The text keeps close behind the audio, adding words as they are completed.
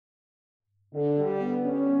月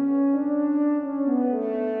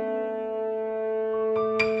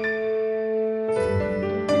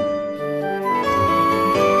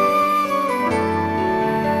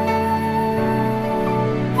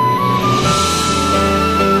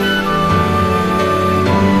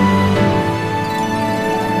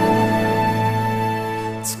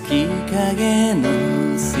影の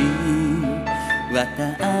巣渡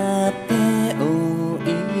っておい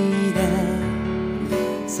で、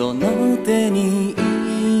その手に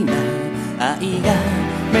今愛が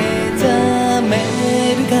目覚め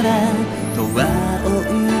るからとはを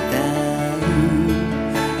歌う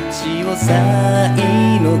潮騒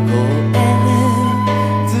の声、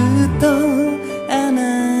ずっとあな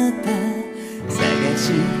た探し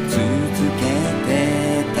続けて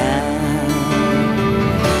た。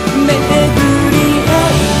巡り合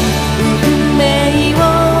う運命を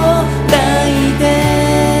抱いて、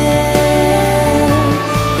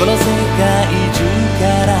この世界中か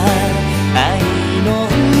ら愛の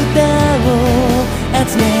歌を集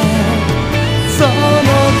め、その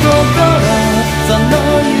心その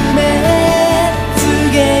夢告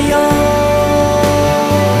げよう。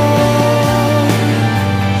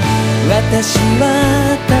私は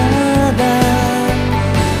ただ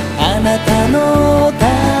あなたのた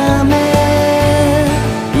め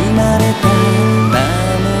生まれた守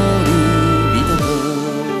り人と。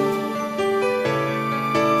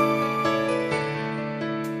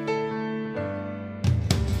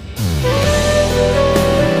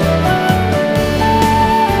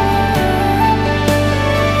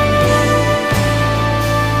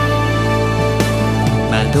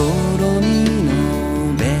まどろみの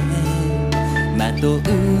目まとう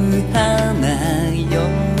花嫁、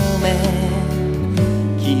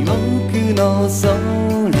記憶の空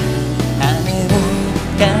羽を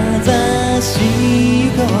かざしゆ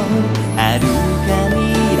こう。遥か未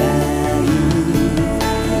来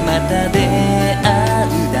また出会う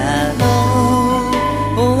だろ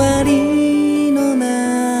う。終わりのな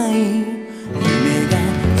い夢が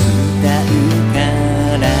伝うか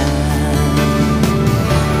ら、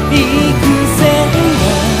幾千の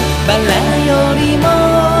バラよりも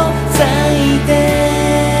咲いて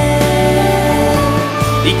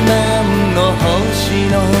幾万の星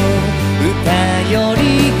の歌より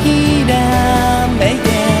きらめいて、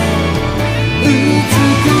美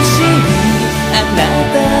しいあな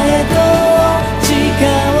たへと誓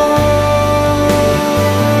おう。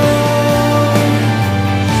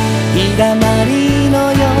日だまりの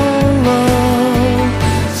よう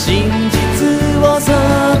真実をそっ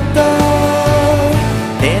と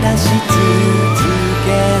照らし続け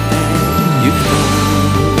てゆくと。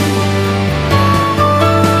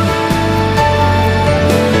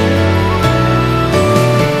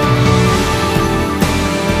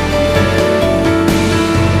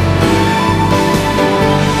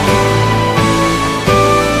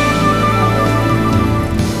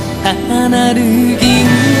離る銀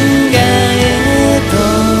河へと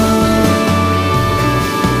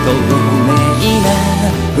透明な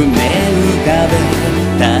船浮かべ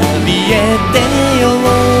旅へ出よう。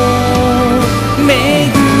巡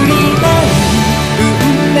り合う運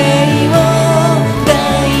命を抱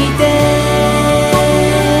いて、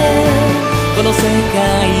この世界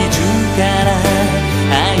中から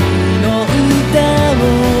愛の歌を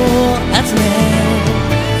集め、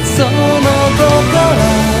その心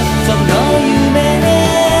その夢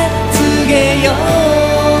告げよう。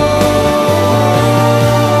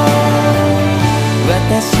私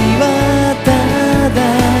はただ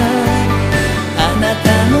あなた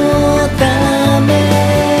のため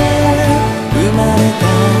生まれた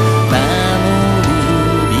守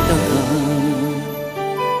り人と。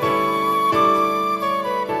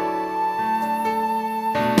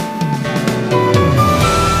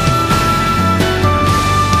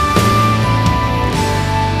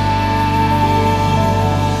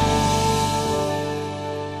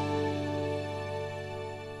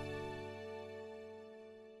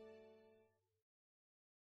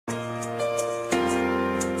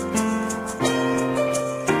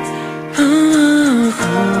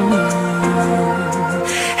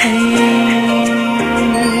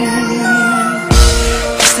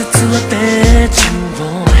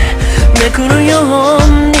くるよう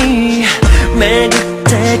に巡って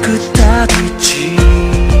く旅路、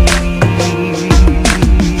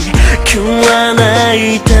今日は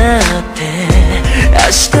泣いたって明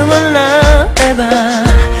日笑えば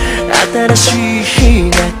新しい日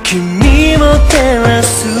が君を照らす。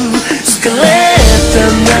疲れた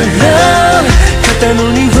なら肩の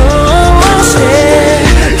荷を下ろして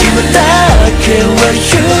今だけは言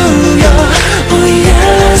うよ。お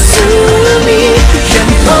やすみ。闇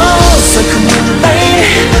を咲く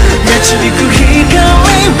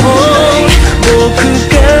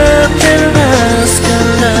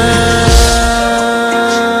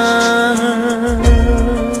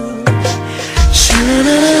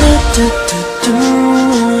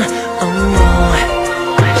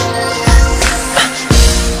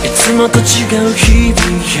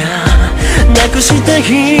した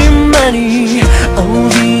暇に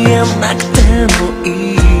怯えなくてもい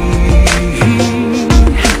い、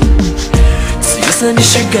強さに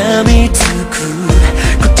しがみつく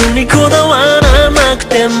ことにこだわらなく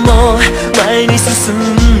ても前に進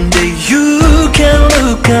んでゆけ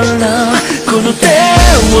るから、この手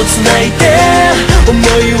をつないで思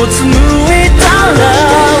いを紡いだら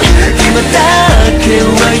今だけは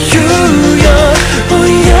言うよ、お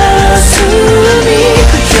やすみ。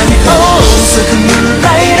闇を咲くムーンラ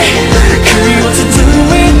イト、君を包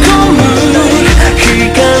み込む光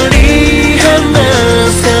放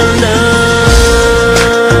すから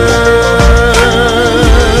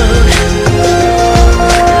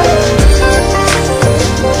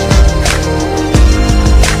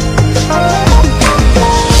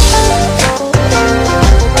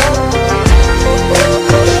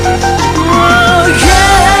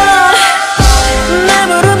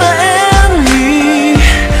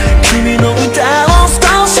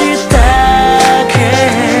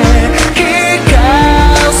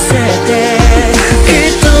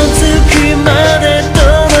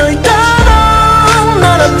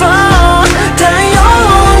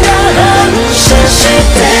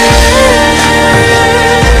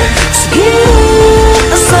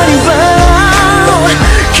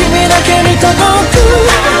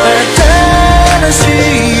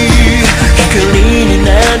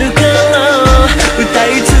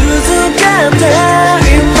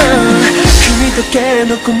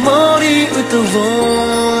の子守歌を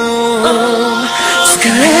疲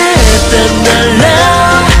れたなら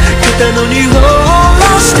肩の荷を下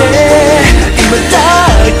ろして今だ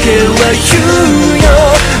けは言うよ、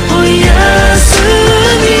おやす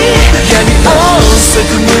み。闇を咲く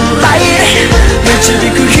ムーンライト導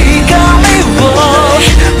く光を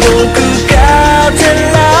僕が照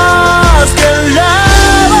らすから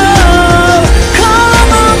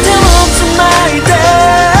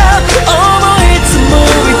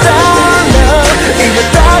今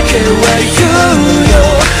だけは言うよ、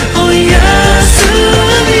おやす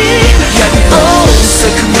み。闇を咲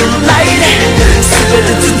くムーンライト全て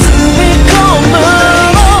包み込む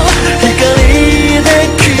光で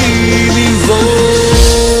君を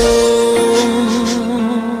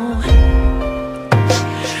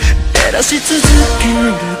照らし続ける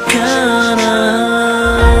から